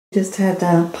Just had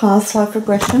past life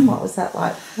regression. What was that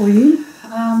like for you?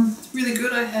 Really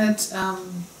good. I had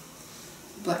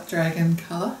black dragon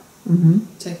colour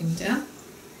taking me down.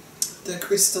 The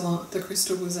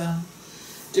crystal was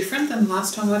different than the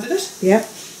last time I did it. Yep.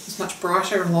 It was much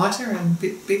brighter and lighter and a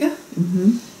bit bigger.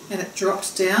 And it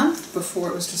dropped down before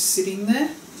it was just sitting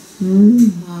there.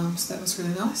 So that was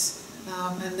really nice.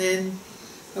 And then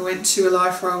I went to a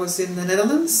life where I was in the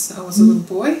Netherlands. I was a little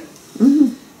boy.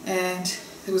 And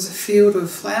there was a field of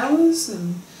flowers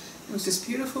and it was just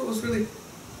beautiful. It was really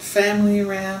family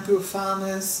around, we were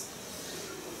farmers.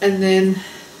 And then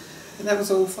that was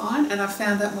all fine, and I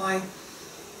found out my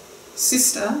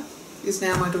sister is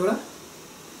now my daughter.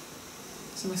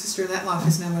 So my sister in that life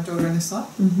is now my daughter in this life.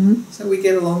 So we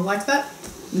get along like that.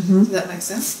 So that makes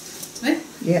sense to me.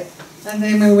 Yep. And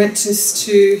then we went to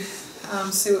see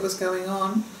what was going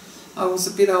on. I was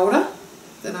a bit older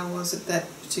than I was at that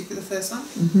particular first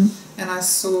one. And I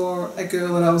saw a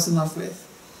girl that I was in love with.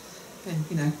 And,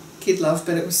 you know, kid love,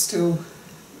 but it was still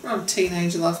around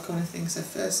teenager love kind of thing, so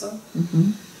first love.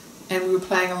 And we were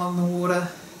playing along the water,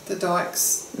 the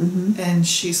dikes, and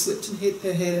she slipped and hit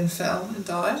her head and fell and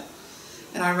died.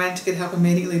 And I ran to get help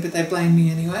immediately, but they blamed me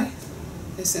anyway.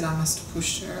 They said I must have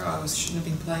pushed her, I shouldn't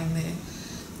have been playing there.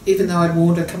 Even though I'd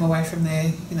warned her, come away from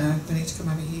there, you know, we need to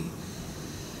come over here.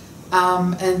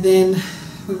 And then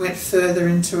we went further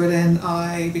into it and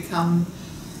I become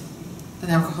an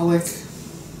alcoholic,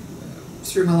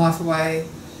 threw my life away,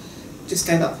 just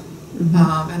gave up. And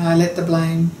I let the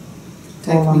blame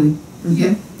take me.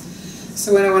 Yeah.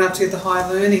 So when I went up to get the high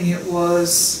learning, it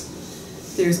was,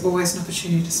 there's always an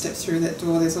opportunity to step through that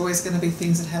door. There's always going to be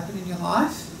things that happen in your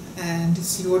life, and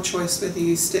it's your choice whether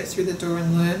you step through the door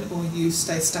and learn or you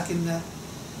stay stuck in the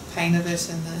pain of it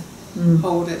and the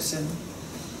hold it. And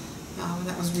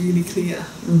that was really clear.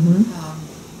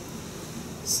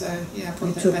 So yeah, I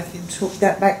brought that back in. Took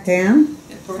that back down.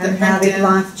 Yeah, brought and that back how did down.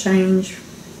 life change?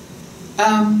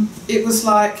 It was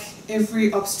like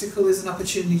every obstacle is an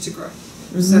opportunity to grow.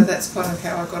 So that's kind of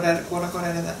how I got at it, what I got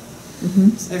out of that.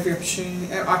 So every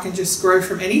opportunity, I can just grow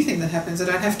from anything that happens. I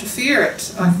don't have to fear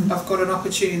it. I've got an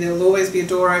opportunity. There will always be a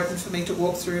door open for me to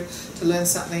walk through, to learn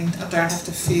something. I don't have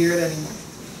to fear it anymore.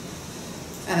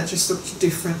 And it just looked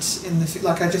different in the,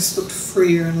 like I just looked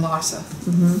freer and lighter.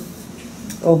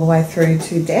 All the way through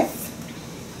to death?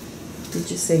 Did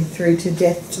you see through to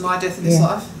death? To my death in this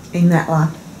life? In that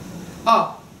life.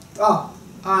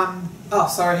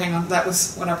 Sorry, hang on. That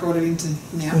was when I brought it into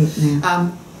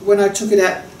now. When I took it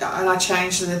out and I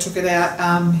changed and then took it out,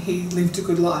 he lived a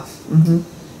good life. And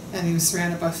he was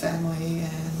surrounded by family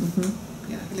and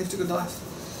you know, he lived a good life.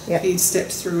 He'd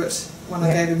stepped through it when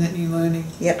I gave him that new learning.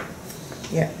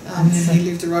 And he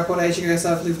lived a right what age he goes,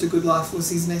 I've lived a good life, was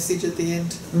his message at the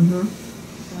end.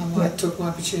 I took my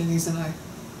opportunities and I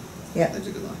lived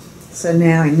a good life. So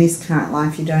now in this current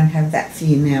life you don't have that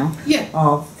fear now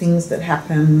of things that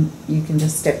happen, you can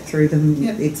just step through them.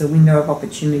 It's a window of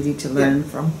opportunity to learn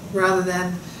from. Rather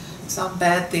than some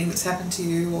bad thing that's happened to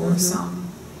you or some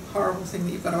horrible thing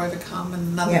that you've got to overcome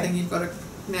and another thing you've got to,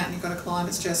 mountain you've got to climb.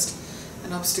 It's just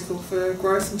an obstacle for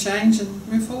growth and change and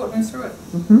move forward, move through it.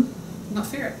 Not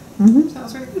fear it. So that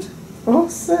was really good.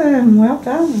 Awesome, well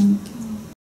done.